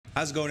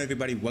How's it going,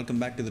 everybody? Welcome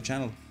back to the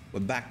channel. We're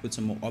back with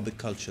some more Orbit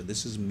culture.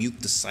 This is Mute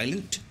the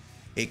Silent.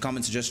 A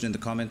comment suggestion in the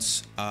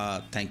comments.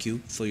 Thank you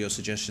for your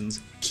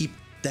suggestions. Keep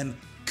them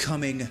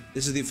coming.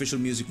 This is the official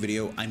music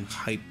video. I'm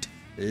hyped.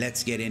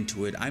 Let's get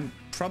into it. I'm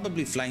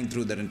probably flying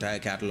through their entire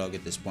catalog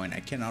at this point.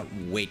 I cannot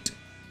wait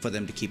for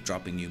them to keep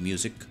dropping new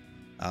music.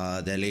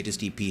 Their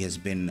latest EP has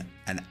been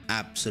an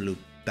absolute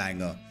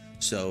banger.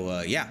 So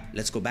yeah,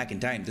 let's go back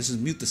in time. This is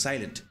Mute the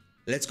Silent.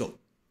 Let's go.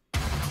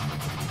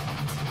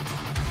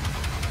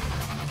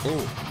 Oh.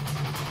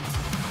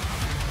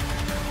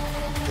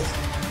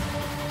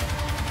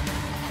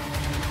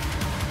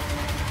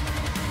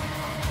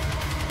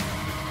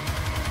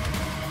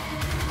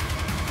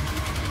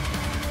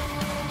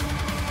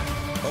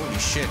 Holy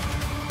shit.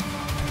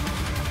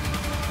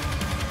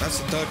 That's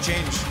the third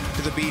change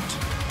to the beat.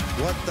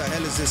 What the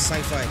hell is this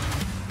sci-fi?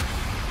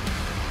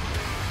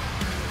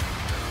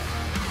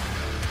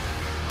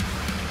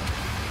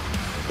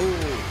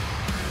 Oh.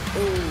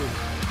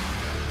 Oh.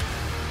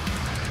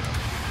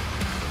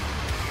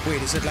 Wait,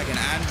 is it like an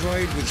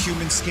android with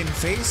human skin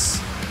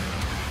face?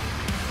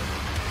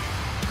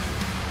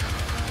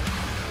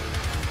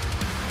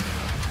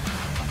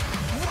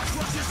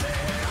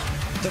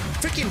 The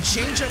freaking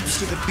change-ups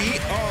to the beat,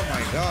 oh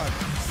my god.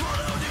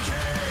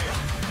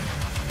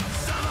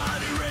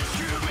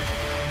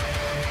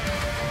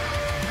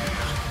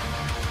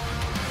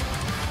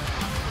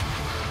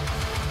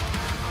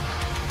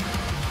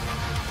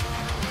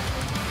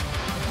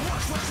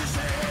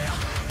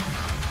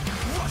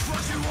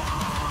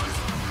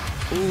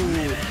 Ooh.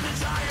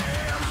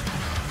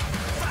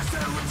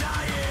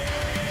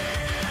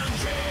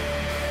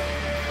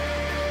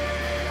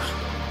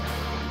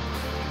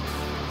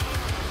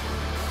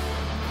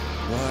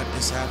 What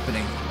is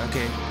happening?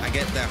 Okay, I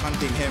get they're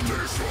hunting him.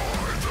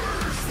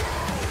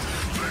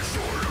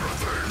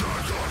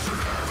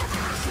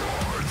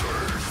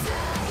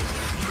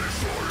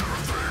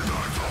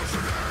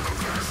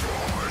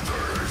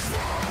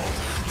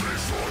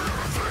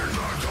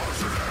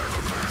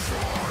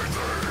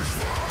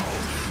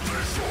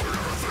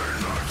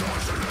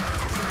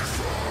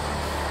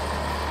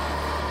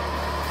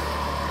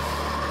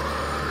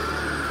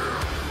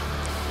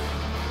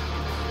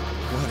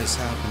 What is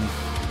happening?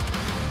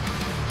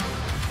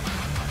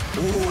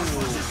 Ooh.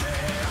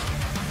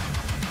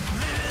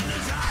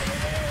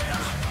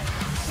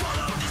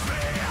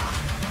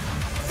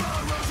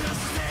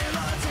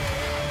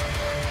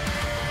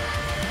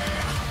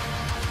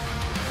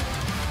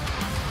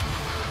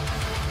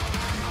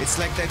 It's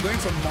like they're going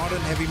from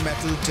modern heavy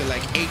metal to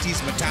like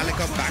 80s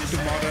Metallica back to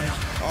modern.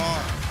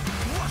 Oh.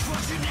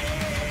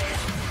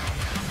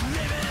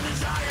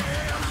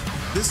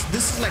 This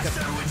is like a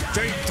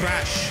very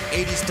thrash,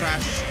 80s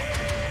thrash.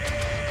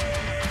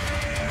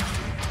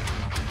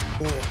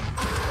 Oh.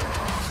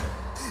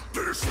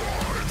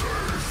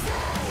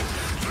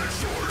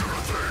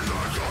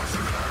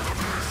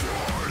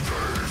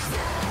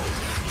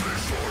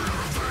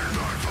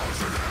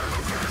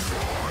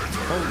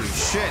 Holy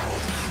shit.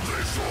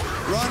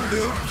 Run,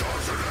 dude.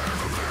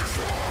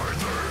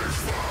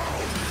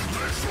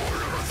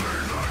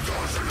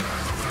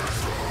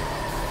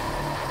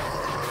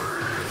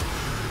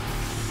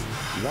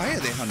 Why are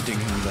they hunting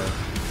him though?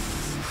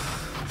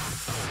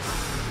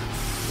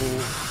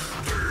 Oh.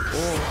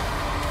 Oh.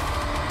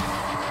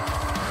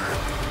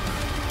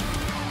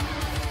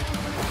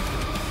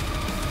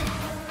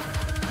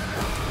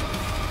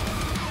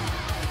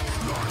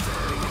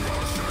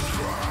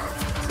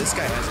 This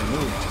guy hasn't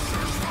moved.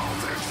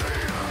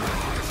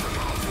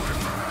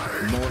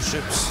 More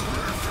ships.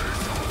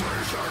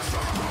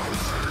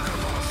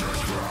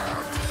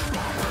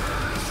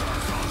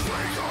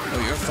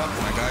 Oh, you're fucked,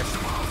 my guy.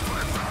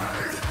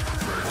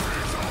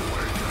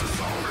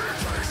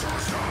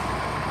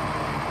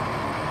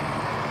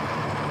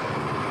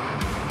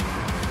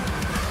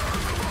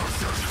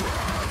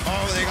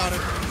 Oh, they got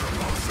it.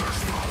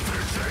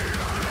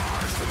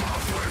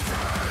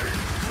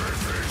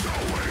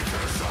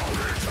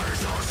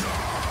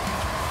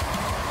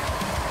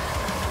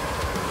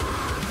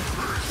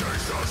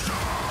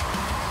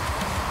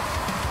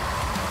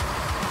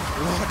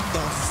 What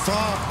the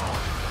fuck?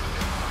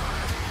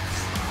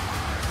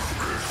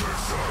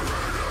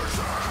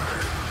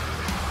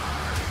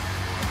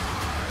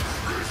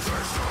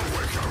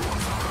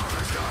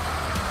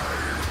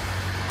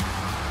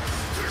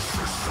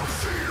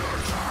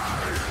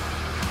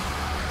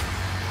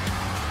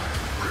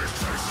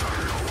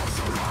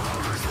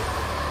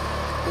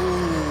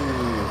 Ooh.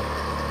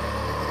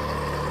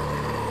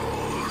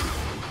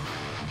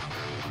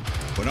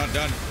 We're not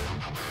done.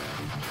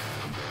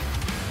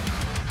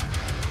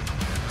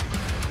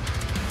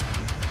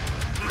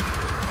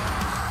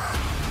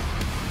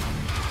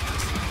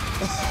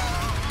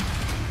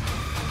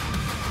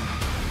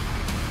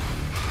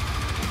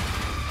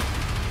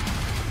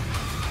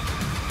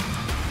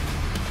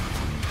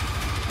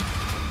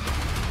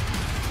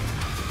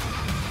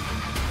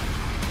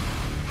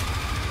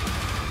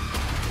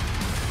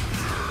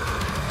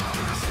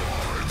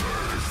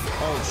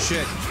 Oh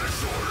shit.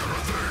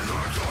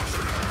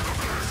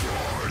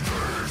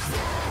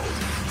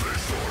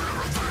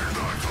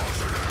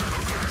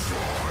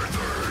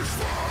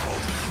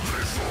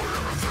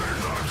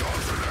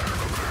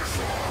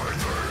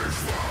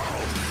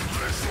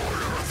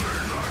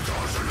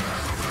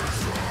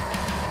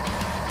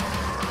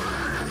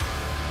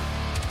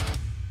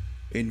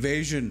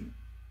 Invasion.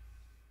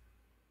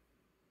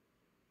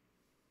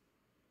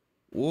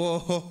 Whoa.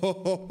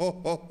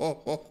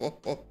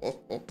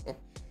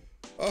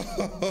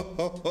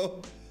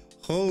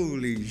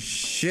 Holy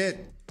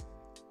shit.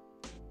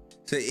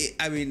 So,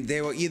 I mean,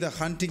 they were either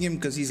hunting him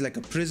because he's like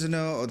a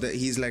prisoner, or that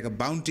he's like a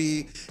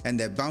bounty and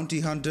they're bounty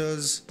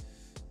hunters.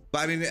 But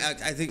I mean,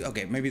 I think,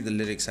 okay, maybe the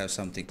lyrics have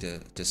something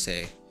to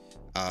say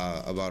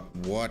about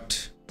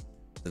what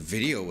the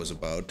video was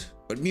about.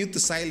 But Mute the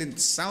Silent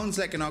sounds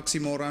like an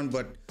oxymoron,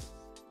 but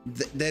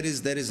there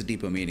is a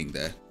deeper meaning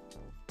there.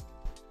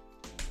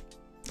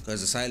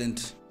 Because the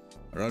silent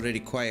are already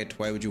quiet,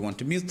 why would you want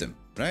to mute them,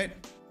 right?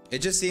 It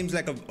just seems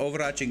like an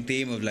overarching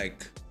theme of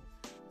like,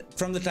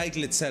 from the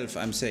title itself,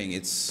 I'm saying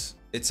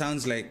it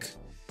sounds like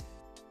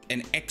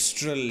an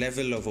extra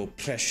level of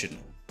oppression,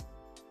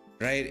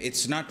 right?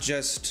 It's not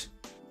just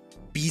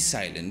be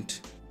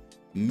silent,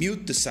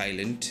 mute the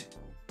silent,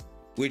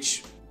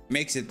 which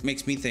makes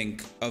me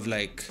think of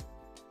like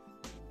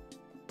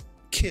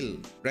kill,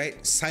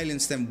 right?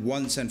 Silence them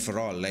once and for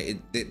all. Like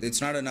it's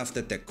not enough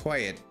that they're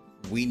quiet.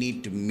 We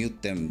need to mute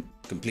them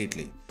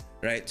completely,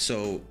 right?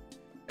 So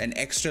an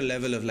extra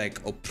level of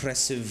like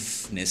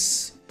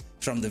oppressiveness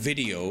from the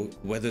video,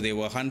 whether they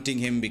were hunting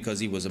him because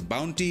he was a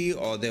bounty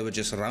or they were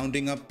just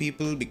rounding up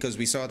people, because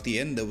we saw at the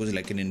end there was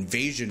like an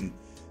invasion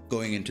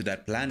going into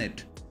that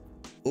planet.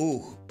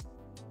 Oh,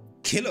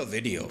 killer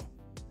video.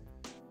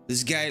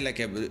 This guy, like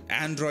a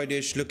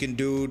androidish looking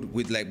dude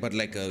with like, but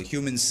like a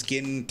human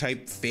skin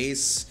type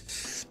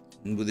face,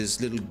 and with his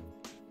little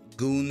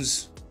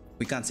goons.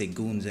 We can't say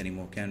goons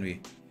anymore, can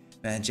we?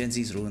 Man, Gen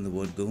Z's ruined the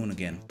word goon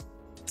again.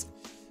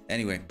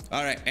 Anyway,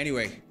 all right,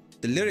 anyway,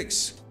 the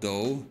lyrics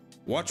go,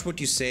 watch what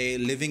you say,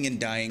 living and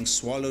dying,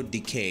 swallowed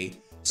decay,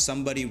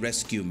 somebody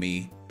rescue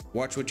me.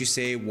 Watch what you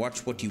say,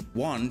 watch what you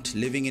want,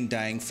 living and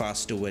dying,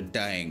 faster we're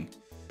dying.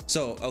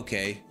 So,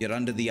 okay, you're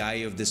under the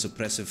eye of this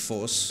oppressive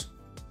force,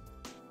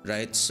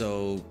 right?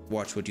 So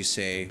watch what you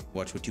say,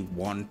 watch what you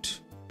want.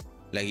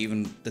 Like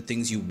even the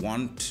things you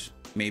want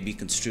may be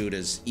construed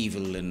as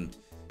evil,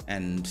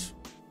 and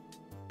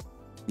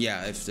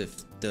yeah, if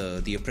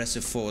the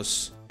oppressive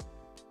force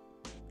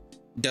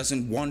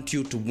doesn't want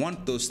you to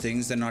want those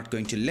things, they're not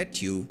going to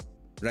let you,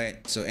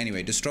 right? So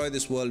anyway, destroy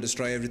this world,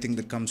 destroy everything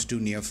that comes too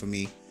near for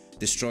me.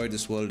 Destroy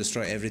this world,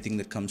 destroy everything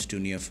that comes too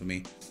near for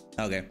me.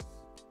 Okay.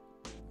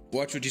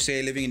 Watch what you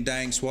say, living and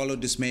dying, swallow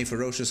dismay,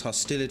 ferocious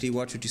hostility.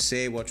 Watch what you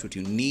say, watch what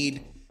you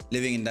need,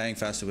 living and dying,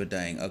 faster we're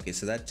dying. Okay,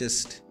 so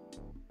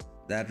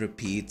that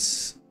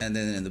repeats. And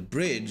then in the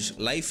bridge,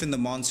 life in the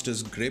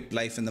monster's grip,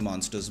 life in the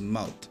monster's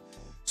mouth.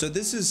 So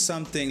this is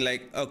something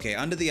like, okay,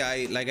 under the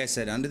eye, like I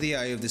said, under the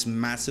eye of this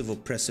massive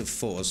oppressive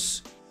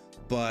force.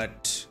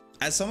 But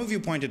as some of you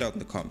pointed out in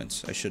the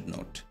comments, I should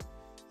note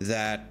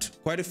that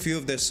quite a few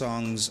of their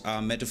songs are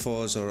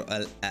metaphors or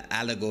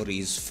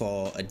allegories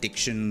for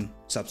addiction,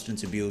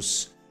 substance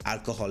abuse,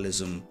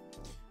 alcoholism,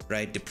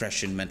 right?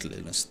 Depression, mental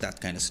illness, that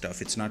kind of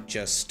stuff. It's not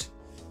just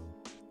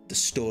the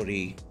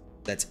story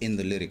that's in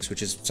the lyrics,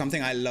 which is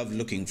something I love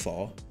looking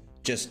for.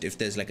 Just if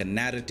there's like a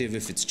narrative,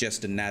 if it's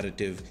just a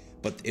narrative,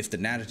 but if the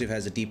narrative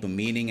has a deeper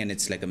meaning and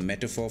it's like a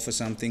metaphor for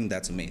something,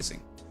 that's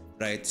amazing,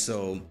 right?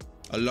 So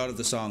a lot of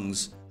the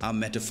songs are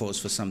metaphors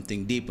for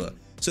something deeper.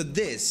 So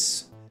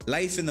this,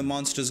 life in the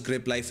monster's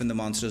grip, life in the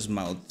monster's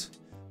mouth,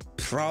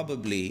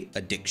 probably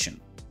addiction,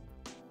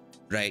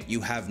 right?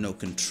 You have no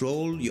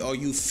control, or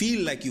you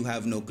feel like you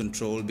have no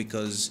control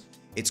because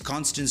it's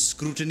constant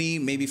scrutiny,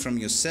 maybe from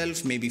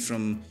yourself, maybe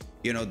from,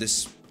 you know,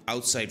 this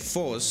outside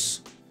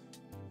force,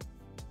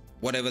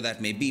 whatever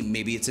that may be.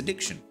 Maybe it's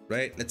addiction,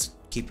 right? Let's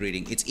keep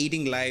reading. It's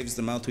eating lives,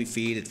 the mouth we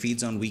feed, it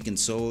feeds on weakened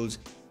souls.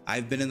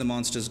 I've been in the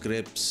monster's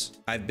grips,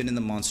 I've been in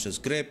the monster's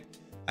grip,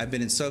 I've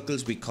been in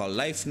circles we call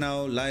life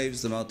now,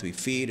 lives, the mouth we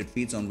feed, it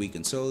feeds on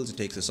weakened souls, it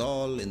takes us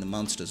all in the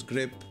monster's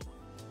grip.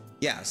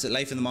 Yeah, so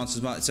life in the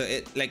monster's mouth. So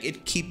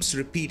it keeps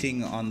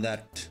repeating on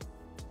that.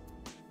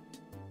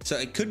 So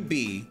it could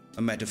be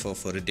a metaphor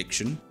for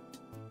addiction,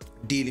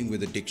 dealing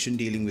with addiction,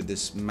 dealing with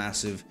this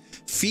massive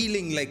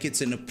feeling like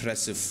it's an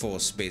oppressive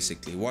force,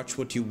 basically. Watch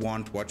what you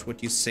want, watch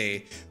what you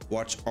say,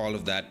 watch all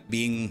of that.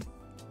 Being,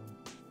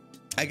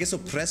 I guess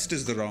oppressed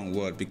is the wrong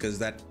word, because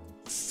that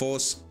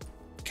force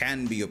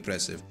can be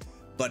oppressive,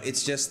 but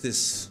it's just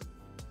this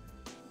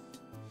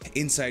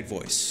inside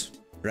voice,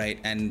 right?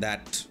 And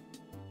that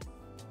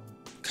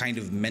kind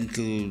of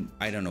mental,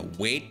 I don't know,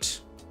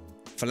 weight,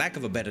 for lack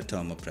of a better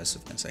term,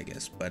 oppressiveness, I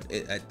guess. But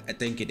I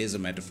think it is a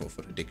metaphor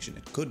for addiction.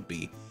 It could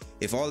be.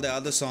 If all the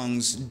other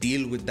songs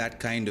deal with that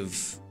kind of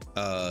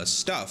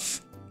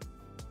stuff,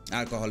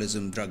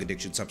 alcoholism, drug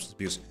addiction, substance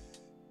abuse,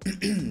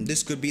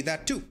 this could be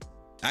that too.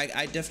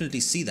 I definitely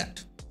see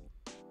that.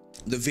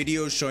 The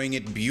video is showing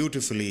it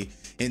beautifully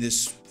in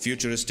this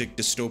futuristic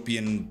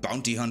dystopian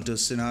bounty hunter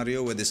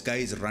scenario where this guy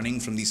is running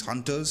from these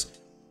hunters.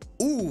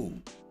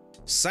 Ooh,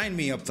 sign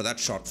me up for that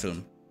short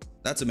film.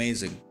 That's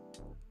amazing.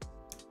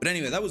 But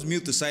anyway, that was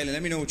Mute the Silent.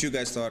 Let me know what you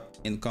guys thought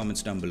in the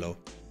comments down below.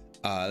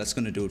 That's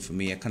gonna do it for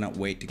me. I cannot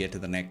wait to get to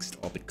the next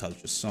Orbit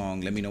Culture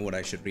song. Let me know what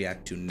I should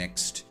react to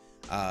next.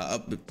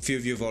 A few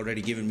of you have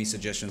already given me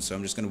suggestions, so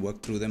I'm just going to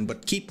work through them.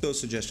 But keep those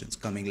suggestions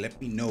coming.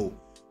 Let me know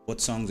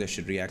what songs I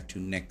should react to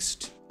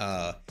next.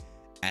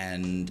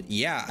 And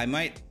yeah, I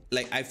might,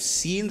 like, I've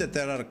seen that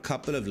there are a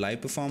couple of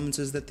live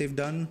performances that they've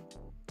done.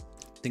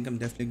 I think I'm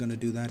definitely going to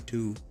do that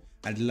too.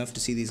 I'd love to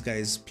see these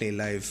guys play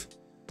live.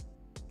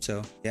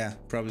 So yeah,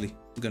 probably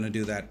going to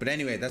do that. But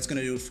anyway, that's going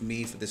to do it for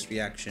me for this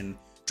reaction.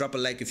 Drop a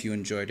like if you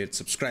enjoyed it.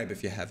 Subscribe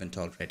if you haven't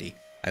already.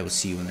 I will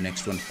see you in the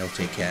next one. Y'all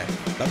take care.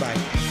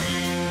 Bye-bye.